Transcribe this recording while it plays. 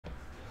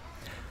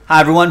Hi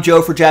everyone,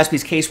 Joe for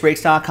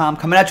JaspysCaseBreaks.com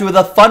coming at you with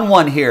a fun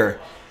one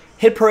here.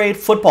 Hit Parade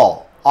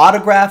Football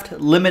Autographed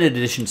Limited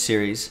Edition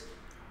Series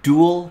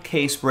Dual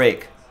Case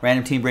Break.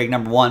 Random team break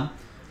number 1.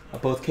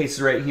 Both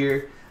cases right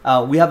here.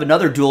 We have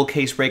another dual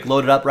case break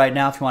loaded up right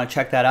now if you want to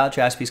check that out,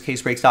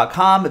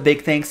 JaspysCaseBreaks.com. A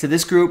big thanks to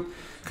this group.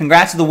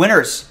 Congrats to the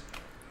winners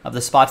of the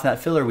spots in that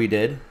filler we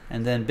did.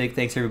 And then big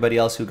thanks to everybody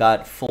else who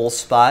got full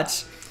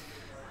spots.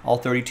 All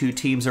 32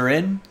 teams are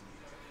in.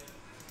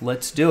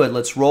 Let's do it.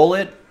 Let's roll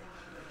it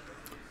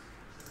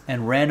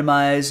and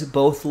randomize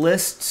both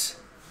lists.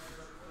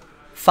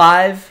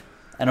 5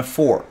 and a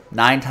 4,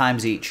 9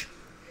 times each.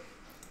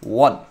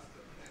 1,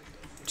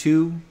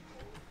 2,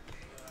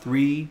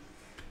 3,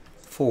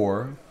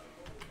 4,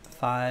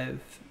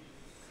 5,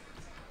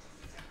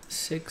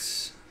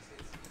 6,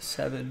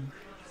 7,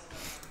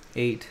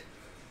 8,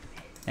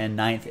 and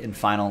 9th and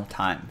final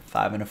time.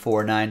 5 and a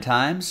 4, 9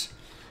 times.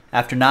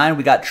 After 9,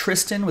 we got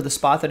Tristan with the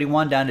spot that he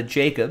won down to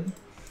Jacob.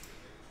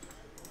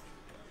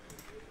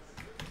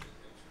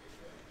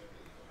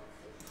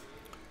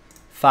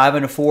 5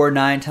 and a 4,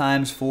 9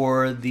 times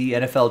for the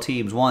NFL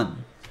teams.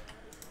 1,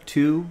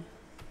 2,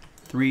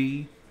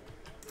 3,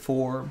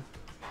 4,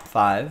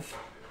 5,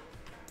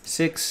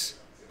 6,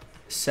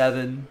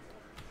 7,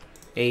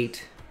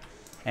 8,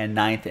 and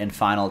 9th and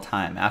final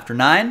time. After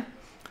 9,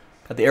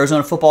 got the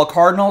Arizona Football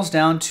Cardinals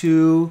down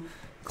to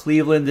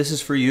Cleveland. This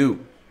is for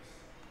you.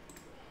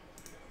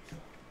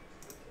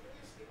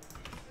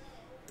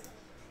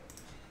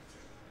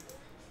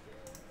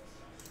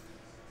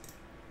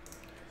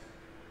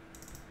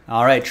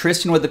 All right,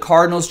 Tristan with the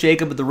Cardinals,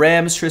 Jacob with the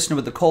Rams, Tristan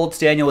with the Colts,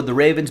 Daniel with the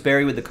Ravens,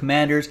 Barry with the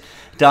Commanders,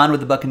 Don with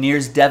the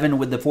Buccaneers, Devin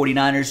with the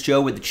 49ers,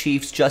 Joe with the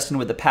Chiefs, Justin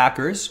with the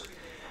Packers,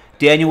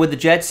 Daniel with the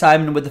Jets,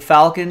 Simon with the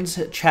Falcons,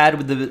 Chad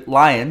with the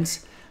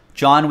Lions,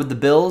 John with the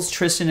Bills,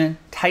 Tristan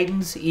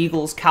Titans,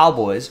 Eagles,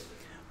 Cowboys,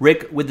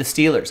 Rick with the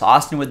Steelers,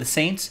 Austin with the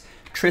Saints,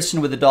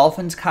 Tristan with the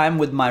Dolphins, Kym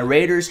with my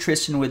Raiders,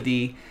 Tristan with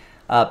the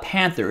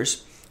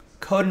Panthers,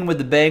 Coden with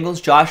the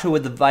Bengals, Joshua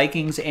with the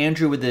Vikings,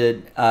 Andrew with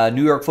the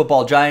New York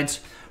Football Giants,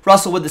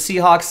 Russell with the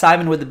Seahawks,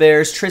 Simon with the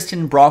Bears,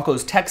 Tristan,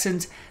 Broncos,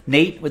 Texans,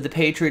 Nate with the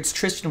Patriots,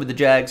 Tristan with the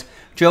Jags,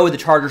 Joe with the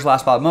Chargers,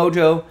 Last Spot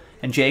Mojo,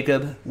 and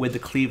Jacob with the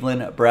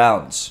Cleveland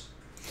Browns.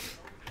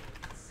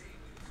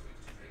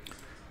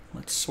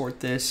 Let's sort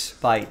this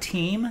by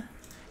team.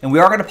 And we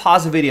are going to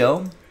pause the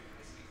video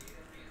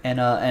and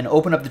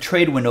open up the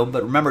trade window,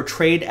 but remember,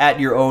 trade at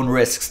your own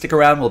risk. Stick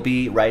around, we'll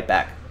be right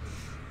back.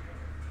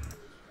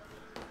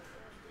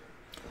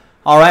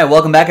 All right,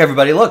 welcome back,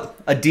 everybody. Look,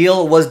 a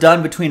deal was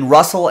done between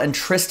Russell and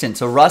Tristan.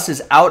 So Russ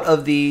is out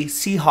of the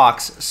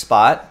Seahawks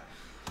spot,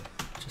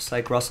 just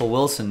like Russell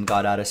Wilson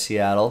got out of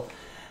Seattle.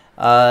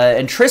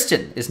 And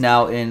Tristan is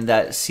now in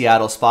that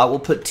Seattle spot. We'll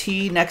put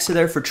T next to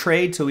there for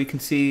trade so we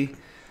can see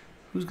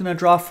who's going to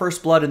draw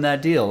first blood in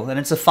that deal. And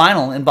it's a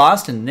final in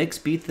Boston. Knicks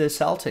beat the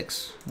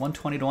Celtics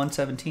 120 to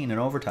 117 in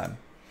overtime.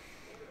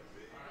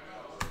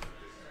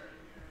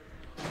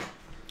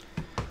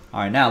 All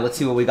right, now let's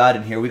see what we got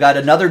in here. We got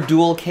another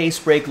dual case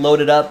break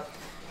loaded up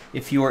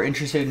if you are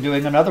interested in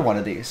doing another one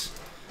of these.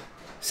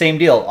 Same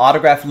deal,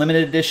 autograph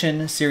limited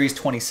edition, series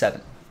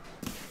 27.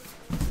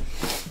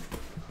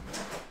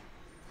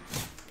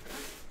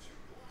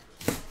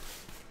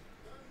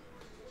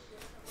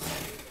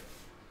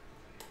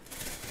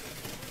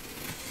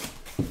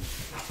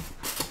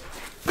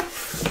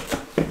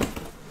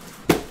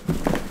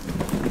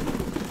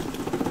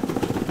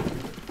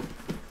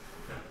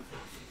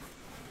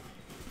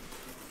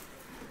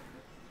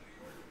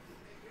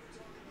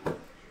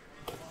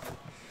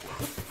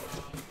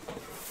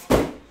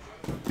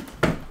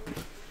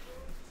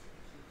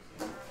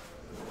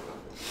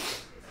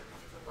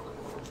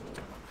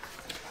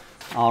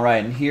 All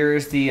right, and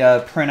here's the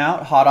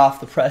printout, hot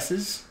off the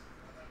presses.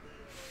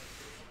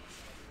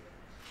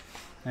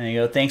 There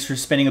you go. Thanks for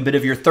spending a bit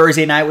of your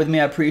Thursday night with me.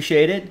 I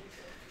appreciate it.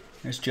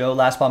 There's Joe,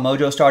 Last Spot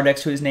Mojo star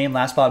next to his name.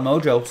 Last Spot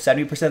Mojo,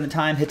 70% of the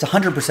time, hits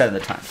 100% of the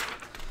time.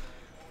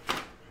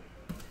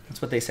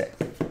 That's what they say.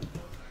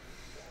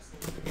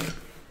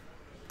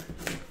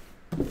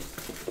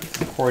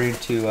 According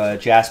to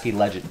Jaspy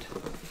Legend.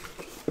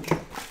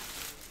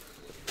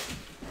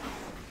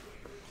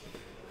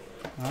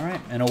 All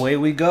right, and away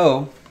we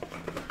go.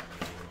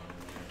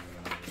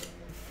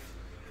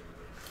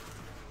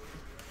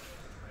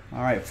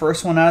 All right,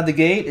 first one out of the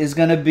gate is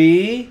going to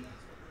be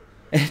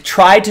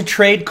tried to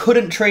trade,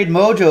 couldn't trade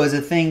Mojo is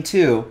a thing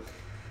too.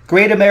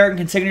 Great American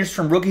Consignors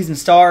from Rookies and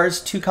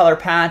Stars, 2-color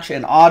patch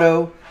and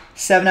auto,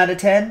 7 out of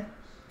 10.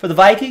 For the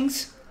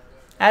Vikings,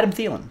 Adam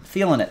Thielen,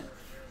 feeling it.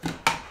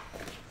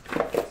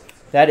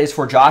 That is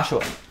for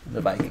Joshua, the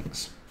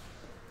Vikings.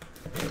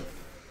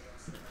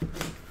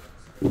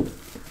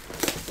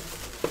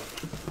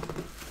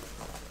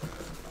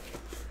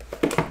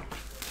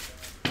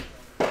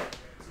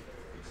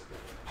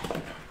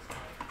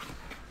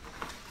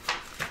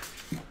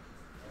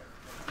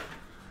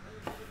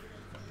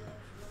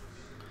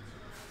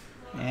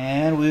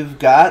 And we've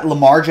got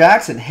Lamar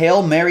Jackson,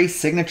 Hail Mary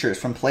signatures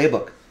from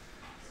Playbook.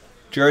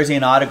 Jersey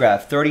and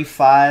autograph,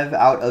 35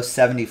 out of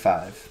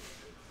 75.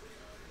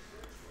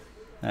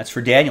 That's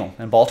for Daniel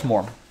in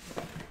Baltimore.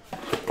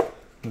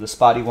 The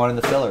spot he won in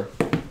the filler.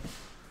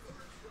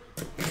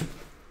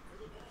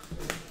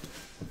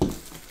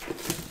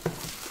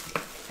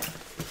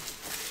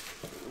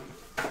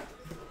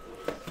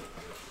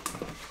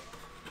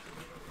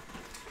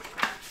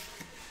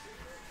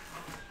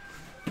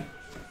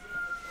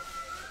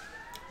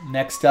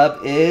 Next up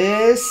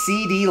is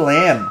C.D.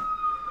 Lamb.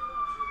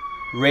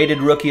 Rated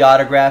rookie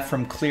autograph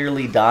from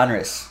Clearly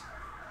Donruss.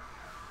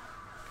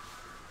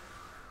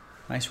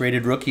 Nice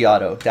rated rookie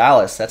auto.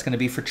 Dallas. That's going to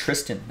be for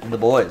Tristan and the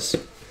boys.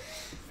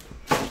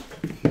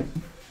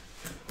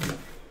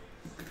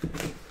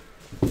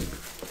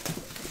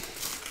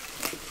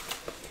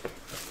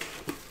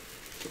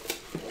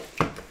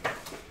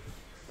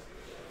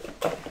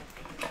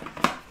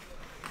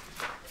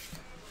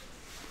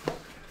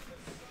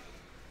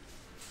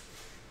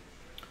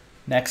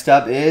 Next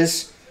up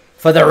is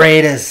for the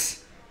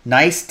Raiders.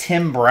 Nice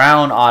Tim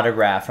Brown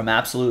autograph from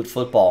Absolute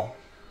Football.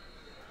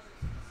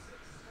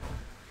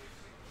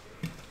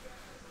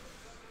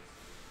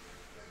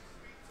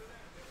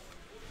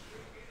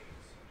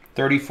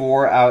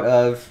 .34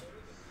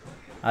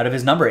 out of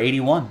his number,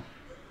 81.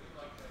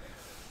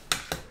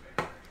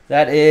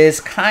 That is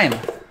Keim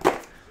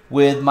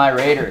with my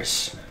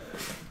Raiders.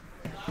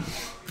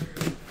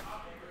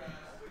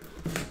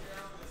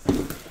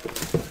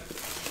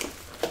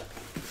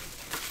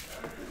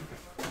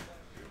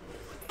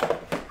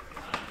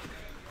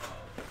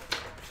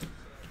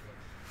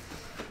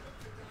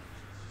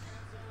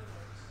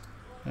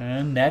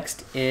 And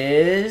next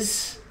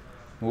is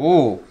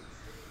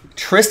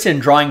Tristan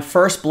drawing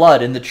first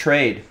blood in the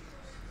trade.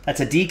 That's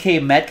a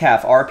DK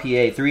Metcalf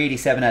RPA,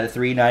 387 out of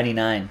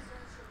 399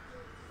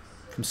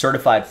 from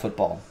Certified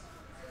Football.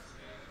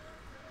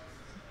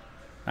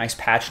 Nice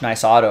patch,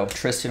 nice auto.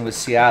 Tristan with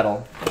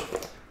Seattle.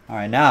 All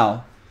right,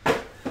 now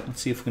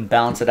let's see if we can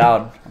balance it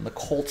out on the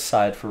Colts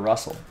side for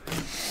Russell.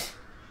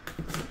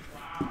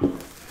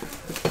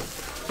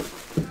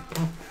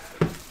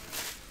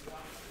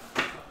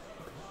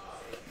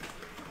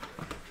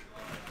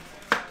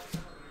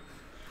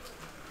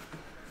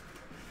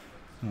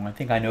 I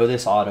think I know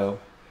this auto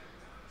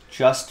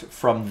just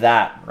from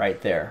that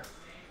right there.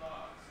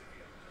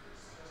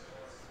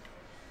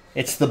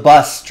 It's the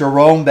bus.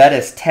 Jerome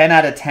Bettis, 10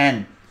 out of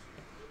 10.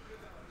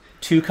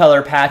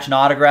 Two-color patch and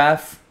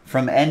autograph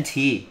from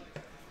NT.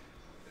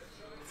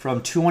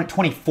 From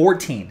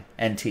 2014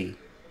 NT.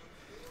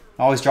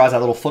 Always draws that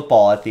little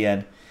football at the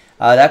end.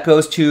 That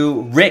goes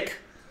to Rick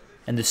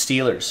and the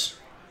Steelers.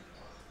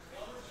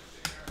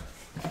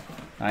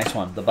 Nice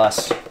one, the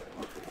bus.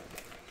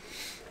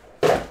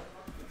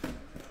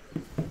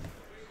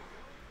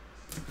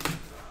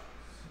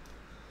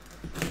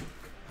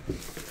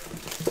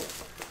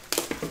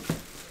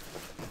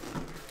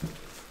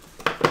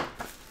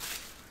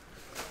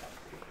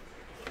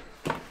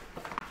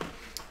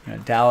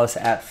 Dallas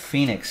at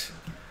Phoenix.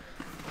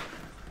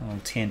 A little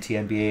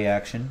TNT NBA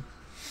action.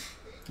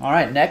 All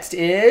right, next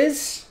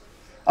is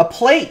a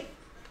plate.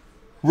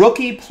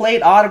 Rookie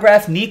plate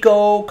autograph,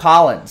 Nico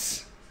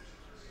Collins.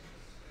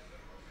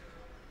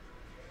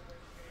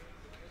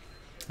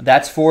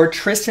 That's for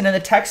Tristan and the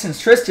Texans.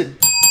 Tristan,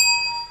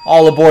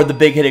 all aboard the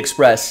Big Hit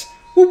Express.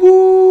 Woo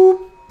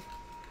woo.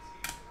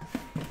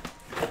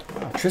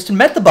 Oh, Tristan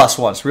met the bus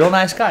once. Real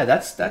nice guy.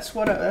 That's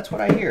what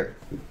I hear.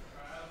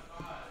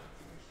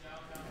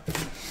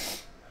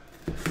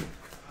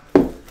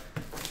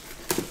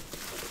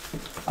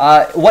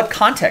 What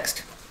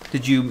context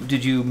did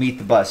you meet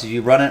the bus? Did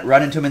you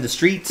run into him in the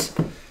streets?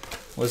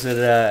 Was it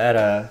at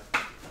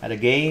a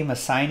game, a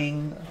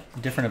signing, a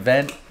different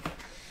event?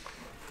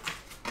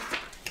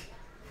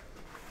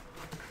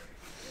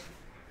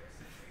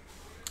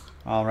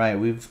 All right,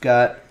 we've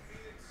got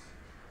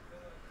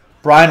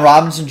Brian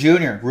Robinson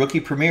Jr., rookie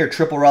premier,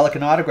 triple relic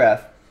and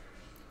autograph,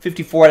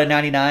 54 out of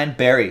 99,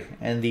 Barry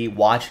and the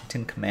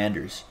Washington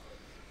Commanders.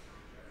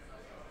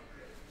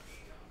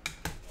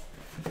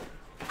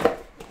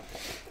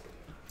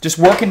 Just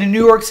working in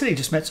New York City.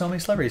 Just met so many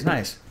celebrities.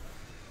 Nice.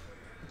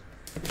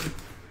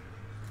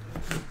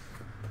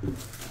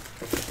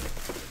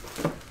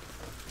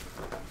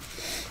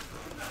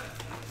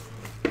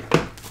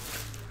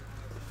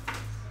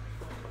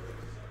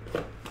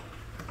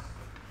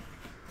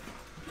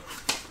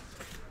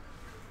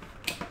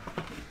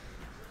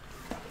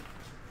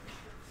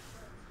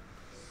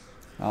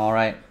 All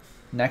right.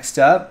 Next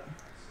up,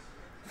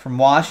 from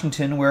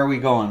Washington, where are we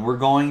going? We're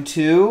going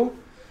to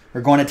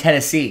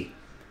Tennessee.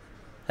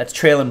 That's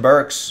Traylon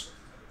Burks.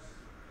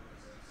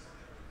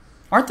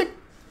 Aren't the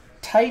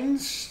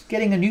Titans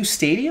getting a new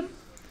stadium?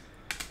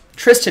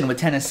 Tristan with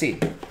Tennessee.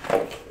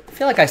 I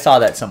feel like I saw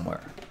that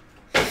somewhere.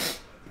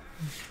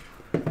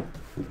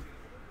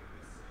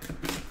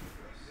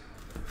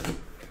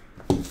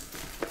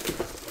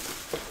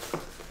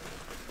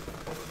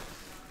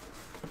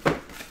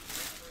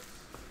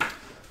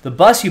 The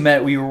bus you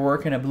met, we were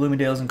working at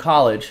Bloomingdale's in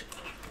college.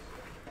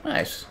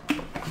 Nice.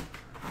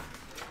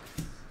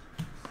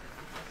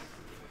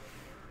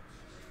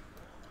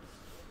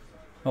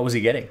 What was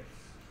he getting?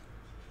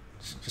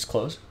 Just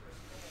clothes?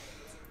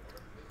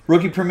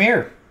 Rookie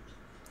Premier,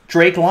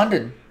 Drake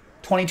London,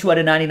 22 out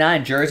of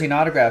 99, jersey and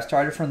autograph.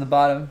 Started from the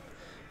bottom.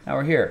 Now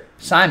we're here.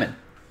 Simon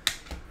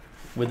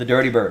with the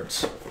Dirty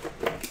Birds.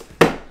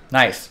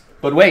 Nice.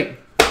 But wait,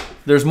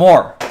 there's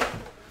more.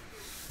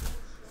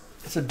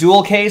 It's a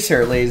dual case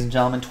here, ladies and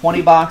gentlemen.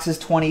 20 boxes,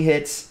 20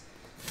 hits.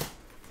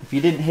 If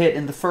you didn't hit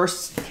in the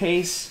first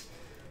case,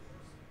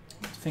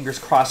 fingers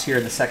crossed here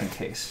in the second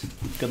case.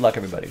 Good luck,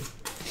 everybody.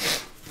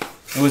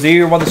 It was the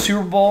year he won the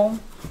Super Bowl.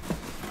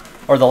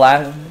 Or the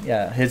last,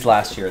 yeah, his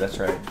last year, that's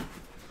right.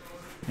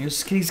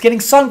 He's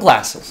getting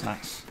sunglasses.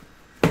 Nice.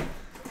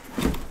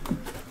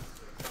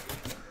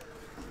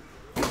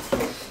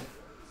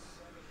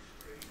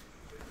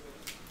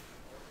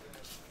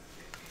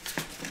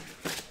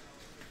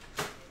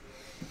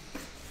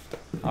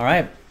 All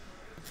right.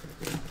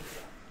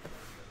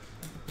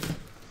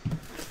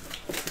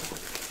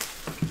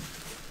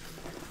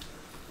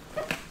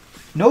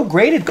 No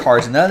graded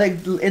cards. Now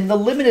in the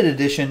limited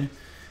edition,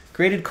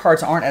 graded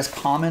cards aren't as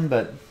common,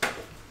 but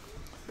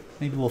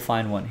maybe we'll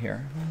find one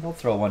here. They'll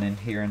throw one in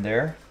here and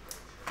there.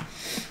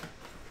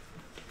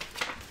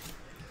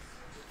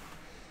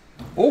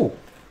 Oh,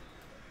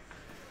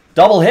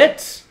 double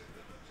hits.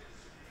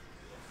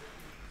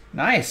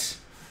 Nice.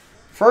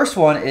 First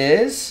one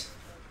is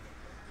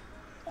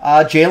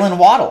Jalen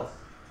Waddle.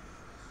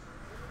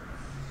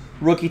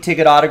 Rookie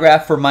ticket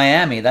autograph for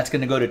Miami. That's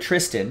going to go to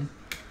Tristan.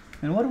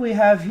 And what do we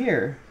have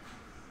here?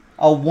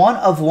 A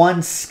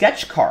 1-of-1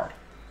 sketch card.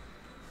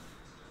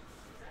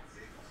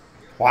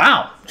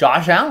 Wow.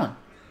 Josh Allen.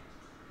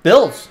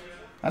 Bills.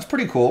 That's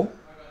pretty cool.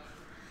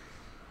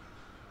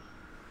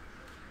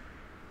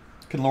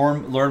 Can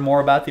learn more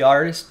about the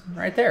artist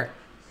right there.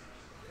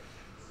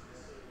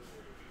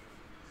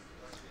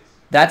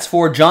 That's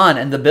for John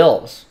and the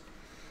Bills.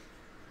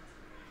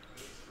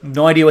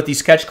 No idea what these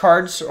sketch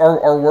cards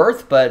are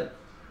worth, but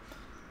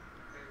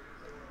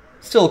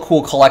still a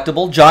cool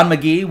collectible. John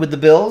McGee with the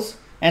Bills.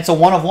 And it's a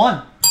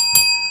 1-of-1.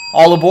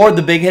 All aboard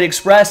the Big Hit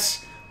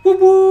Express. Woo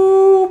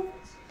woo.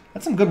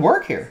 That's some good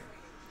work here.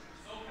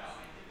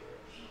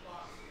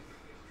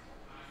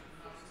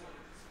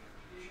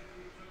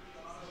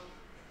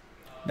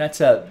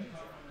 That's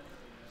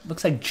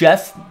looks like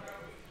Jeff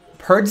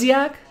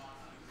Perdziak.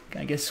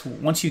 I guess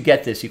once you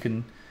get this, you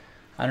can,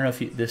 I don't know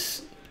if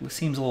this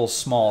seems a little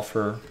small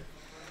to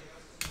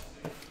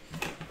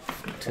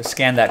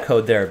scan that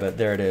code there, but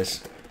there it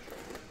is.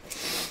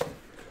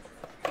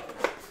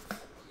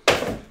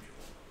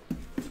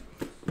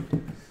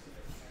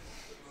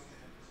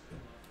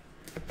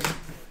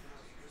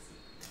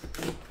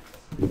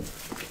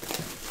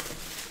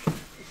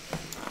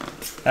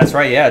 That's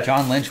right, yeah.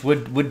 John Lynch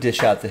would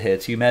dish out the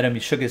hits. You met him, you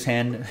shook his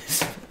hand.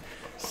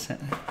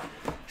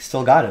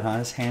 Still got it, huh?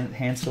 His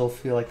hands still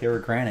feel like they were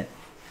granite.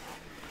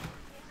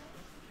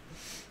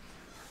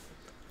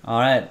 All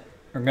right,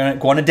 we're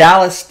going to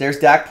Dallas. There's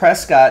Dak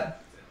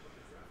Prescott.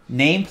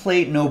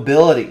 Nameplate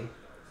nobility.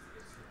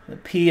 The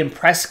P in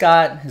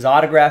Prescott, his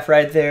autograph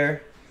right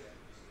there.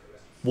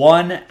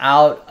 1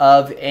 out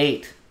of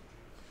 8.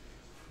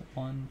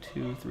 1,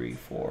 2, 3,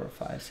 4,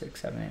 5,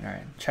 6, 7, 8. All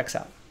right, checks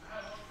out.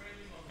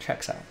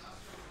 Checks out.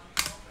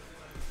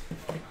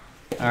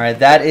 All right,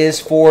 that is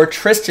for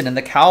Tristan and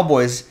the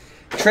Cowboys.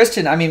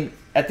 Tristan, I mean,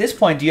 at this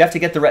point, do you have to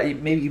get the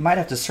maybe you might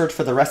have to search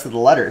for the rest of the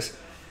letters.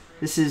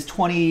 This is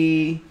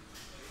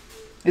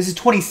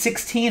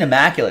 2016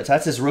 Immaculate. So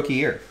that's his rookie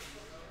year.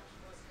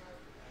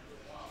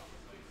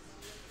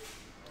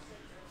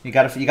 You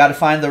got the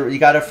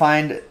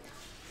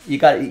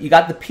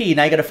P.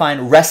 Now you got to find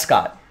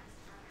Rescott.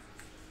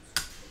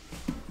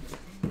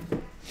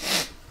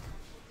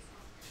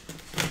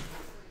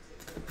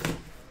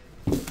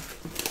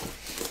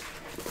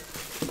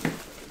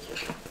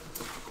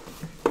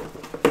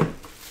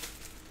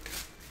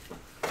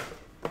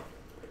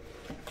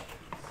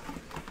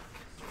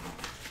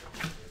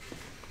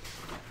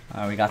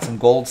 We got some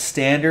gold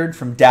standard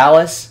from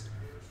Dallas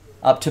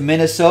up to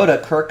Minnesota.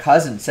 Kirk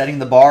Cousins setting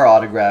the bar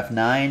autograph.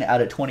 9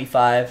 out of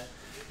 25.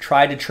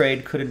 Tried to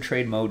trade, couldn't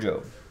trade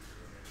mojo.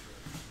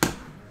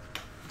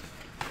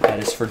 That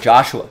is for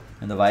Joshua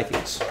and the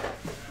Vikings.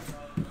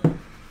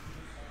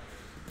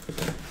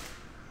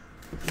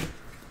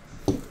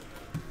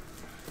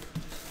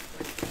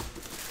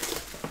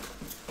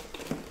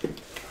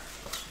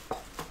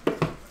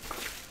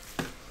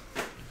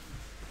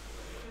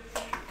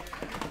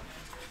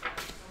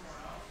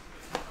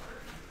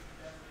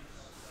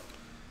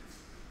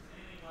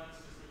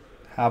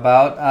 How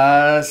about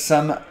a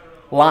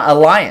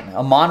Lion, a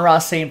Amon-Ra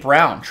St.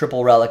 Brown,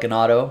 triple relic and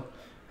auto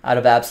out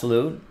of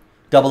Absolute.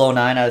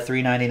 009 out of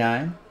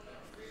 399.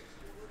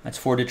 That's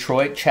for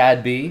Detroit,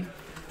 Chad B.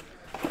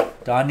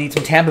 Don needs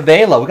some Tampa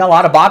Bay low. We got a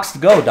lot of boxes to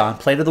go, Don.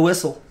 Play to the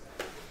whistle.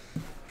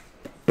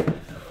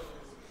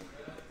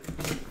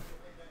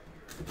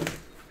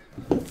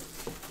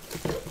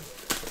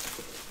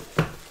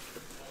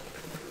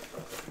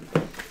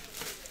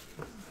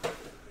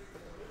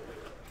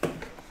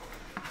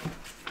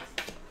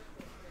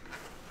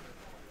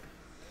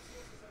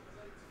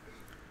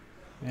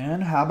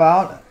 And how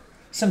about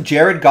some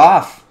Jared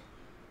Goff?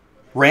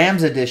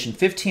 Rams edition,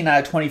 15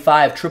 out of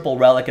 25, triple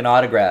relic and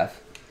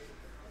autograph.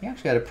 He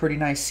actually had a pretty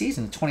nice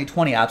season,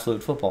 2020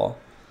 Absolute Football.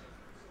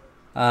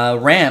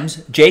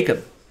 Rams,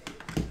 Jacob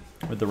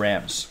with the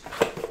Rams.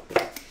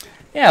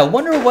 Yeah, I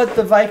wonder what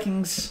the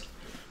Vikings,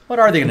 what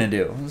are they going to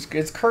do?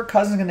 Is Kirk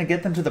Cousins going to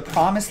get them to the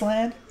promised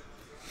land?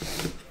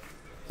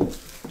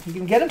 You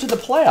can get them to the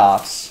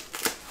playoffs.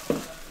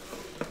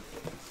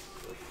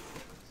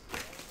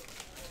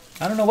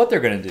 I don't know what they're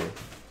going to do.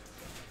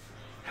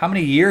 How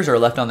many years are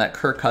left on that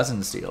Kirk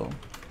Cousins deal?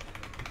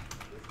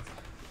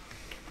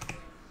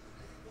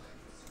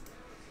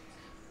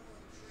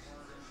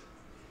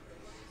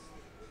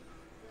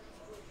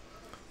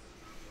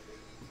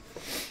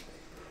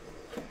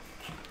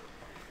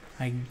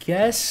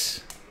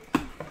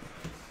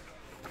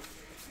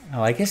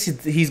 I guess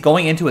he's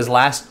going into his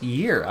last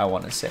year, I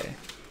want to say.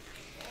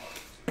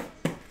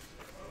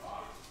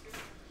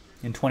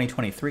 In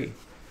 2023.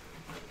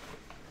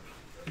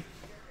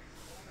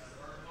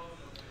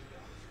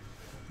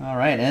 All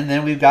right, and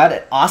then we've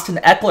got Austin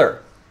Eckler,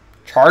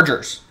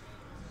 Chargers.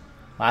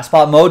 Last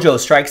spot mojo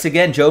strikes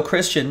again. Joe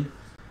Christian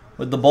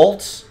with the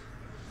Bolts.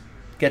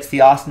 Gets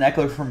the Austin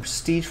Eckler from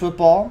Prestige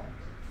Football.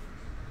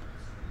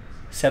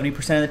 70%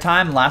 of the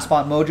time. Last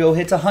spot mojo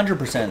hits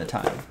 100% of the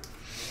time.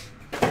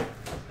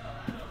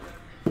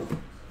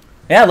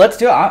 Yeah, let's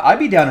do it. I'd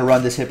be down to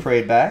run this hit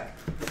parade back.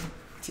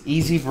 It's an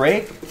easy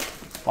break.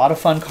 A lot of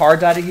fun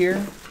cards out of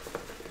here.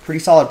 Pretty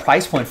solid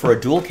price point for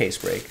a dual case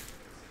break.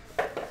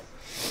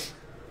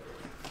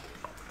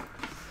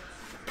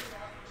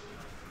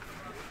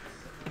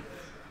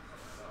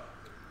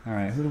 All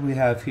right, who do we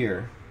have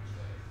here?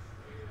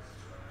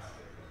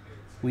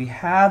 We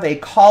have a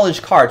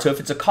college card. So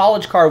if it's a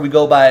college card, we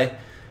go by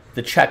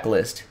the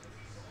checklist.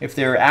 If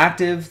they're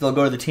active, they'll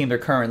go to the team they're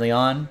currently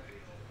on.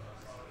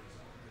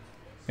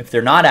 If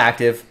they're not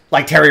active,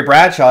 like Terry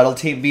Bradshaw, it'll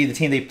be the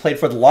team they played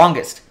for the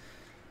longest.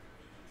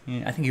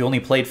 I think he only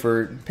played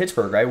for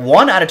Pittsburgh, right?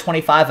 1 out of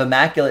 25,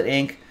 Immaculate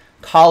Ink,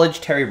 college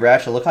Terry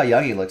Bradshaw. Look how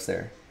young he looks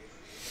there.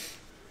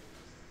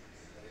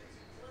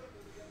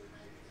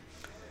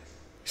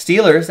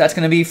 Steelers, that's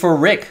going to be for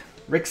Rick.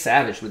 Rick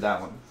Savage with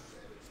that one.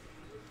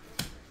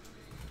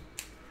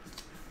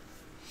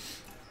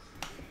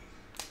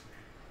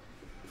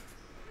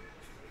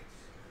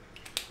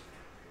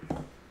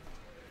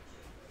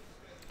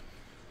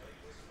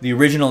 The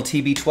original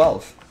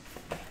TB12.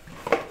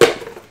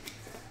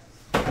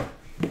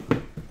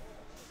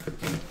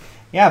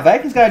 Yeah,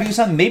 Vikings got to do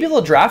something. Maybe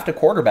they'll draft a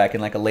quarterback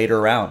in like a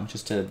later round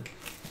just to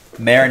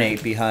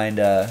marinate behind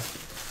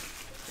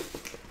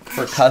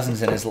Kirk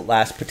Cousins in his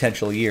last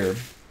potential year.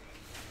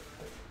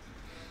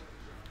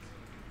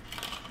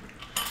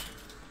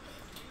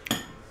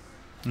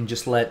 And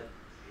just let,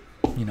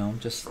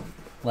 just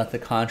let the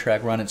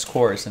contract run its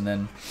course, and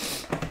then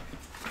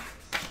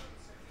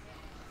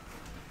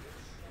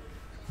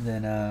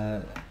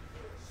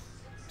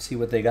see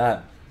what they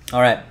got.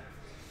 All right.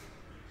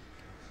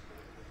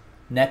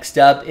 Next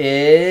up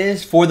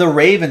is for the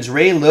Ravens,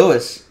 Ray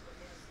Lewis.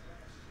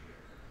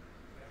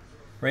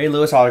 Ray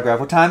Lewis autograph.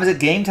 What time is it?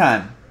 Game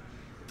time.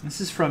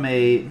 This is from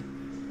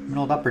an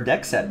old Upper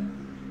Deck set.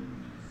 An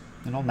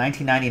old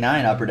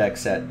 1999 Upper Deck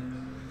set.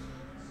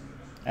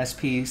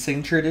 SP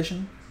Signature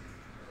Edition.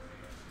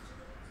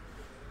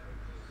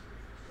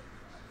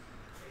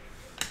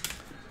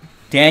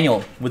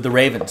 Daniel with the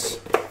Ravens.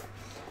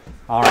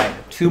 All right,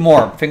 2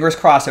 more. Fingers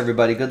crossed,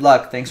 everybody. Good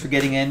luck. Thanks for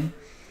getting in.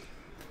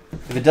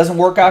 If it doesn't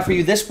work out for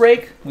you this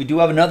break, we do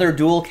have another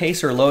dual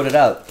caser loaded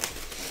up.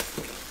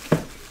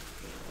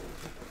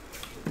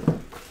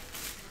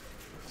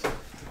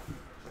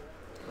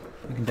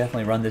 We can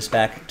definitely run this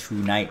back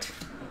tonight.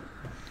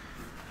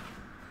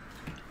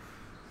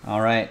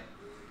 All right.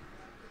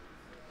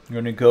 We're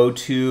going to go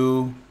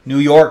to New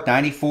York,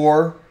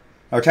 94.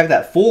 Or check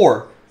that,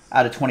 4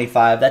 out of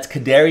 25. That's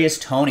Kadarius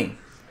Toney.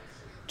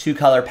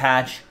 2-color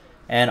patch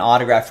and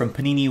autograph from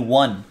Panini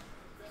 1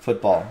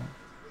 Football.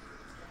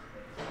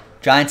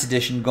 Giants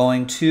edition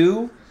going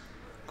to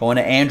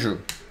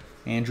Andrew.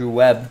 Andrew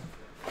Webb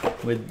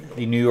with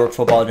the New York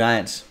Football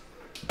Giants.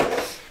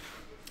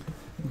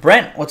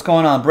 Brent, what's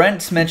going on?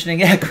 Brent's mentioning,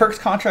 yeah, Kirk's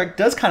contract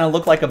does kind of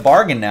look like a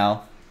bargain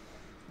now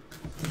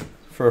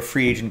for a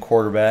free agent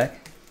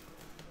quarterback.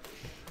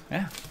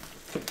 Yeah.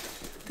 I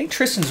think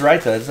Tristan's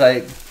right, though. It's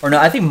like, or no,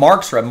 I think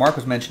Mark's right. Mark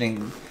was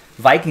mentioning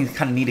Vikings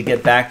kind of need to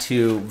get back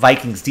to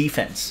Vikings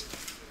defense.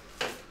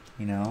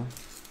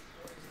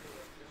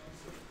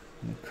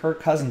 Kirk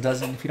Cousins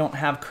doesn't. If you don't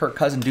have Kirk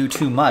Cousins do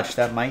too much,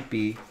 that might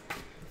be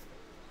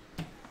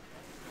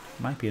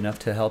enough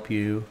to help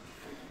you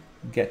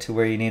get to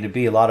where you need to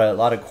be. A lot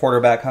of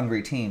quarterback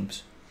hungry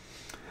teams.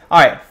 All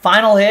right,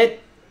 final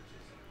hit.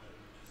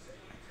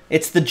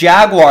 It's the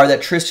Jaguar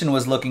that Tristan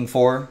was looking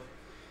for.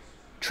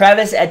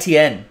 Travis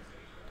Etienne,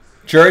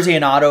 jersey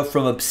and auto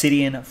from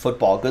Obsidian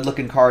Football. Good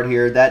looking card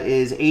here. That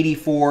is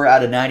 84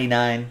 out of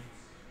 99.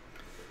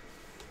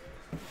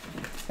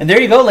 And there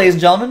you go, ladies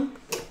and gentlemen.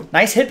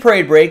 Nice hit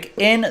parade break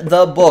in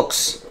the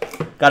books.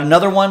 Got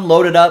another one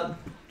loaded up.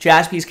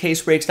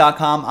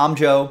 JaspysCaseBreaks.com. I'm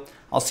Joe.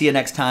 I'll see you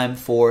next time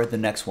for the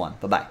next one.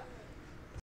 Bye-bye.